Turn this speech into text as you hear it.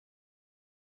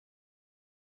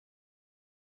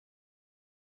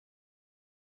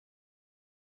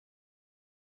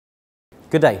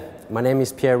Good day, my name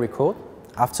is Pierre Ricord.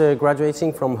 After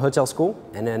graduating from hotel school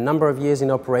and a number of years in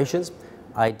operations,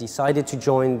 I decided to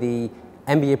join the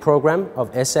MBA program of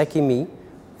ESSEC IMHI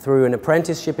through an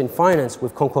apprenticeship in finance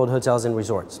with Concord Hotels and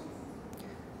Resorts.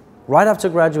 Right after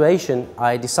graduation,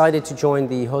 I decided to join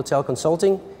the hotel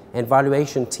consulting and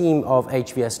valuation team of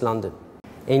HVS London.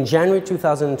 In January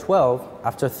 2012,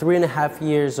 after 3.5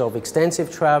 years of extensive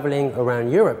traveling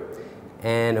around Europe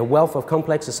and a wealth of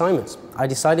complex assignments, I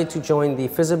decided to join the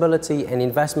Feasibility and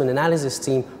Investment Analysis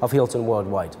team of Hilton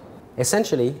Worldwide.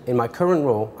 Essentially, in my current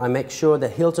role, I make sure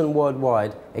that Hilton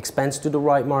Worldwide expands to the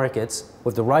right markets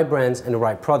with the right brands and the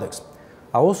right products.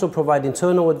 I also provide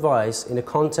internal advice in the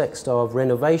context of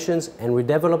renovations and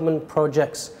redevelopment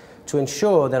projects to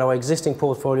ensure that our existing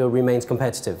portfolio remains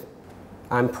competitive.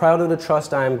 I'm proud of the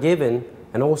trust I am given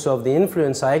and also of the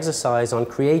influence I exercise on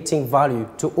creating value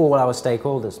to all our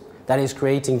stakeholders. That is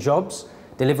creating jobs,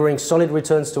 delivering solid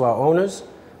returns to our owners,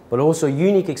 but also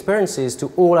unique experiences to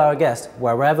all our guests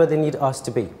wherever they need us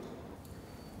to be.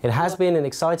 It has been an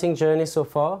exciting journey so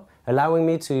far, allowing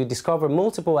me to discover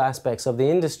multiple aspects of the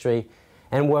industry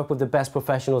and work with the best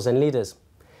professionals and leaders.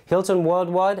 Hilton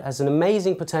Worldwide has an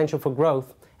amazing potential for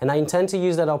growth, and I intend to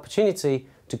use that opportunity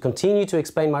to continue to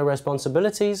expand my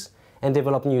responsibilities and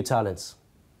develop new talents.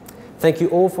 Thank you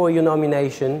all for your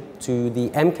nomination to the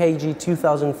MKG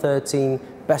 2013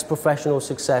 Best Professional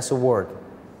Success Award.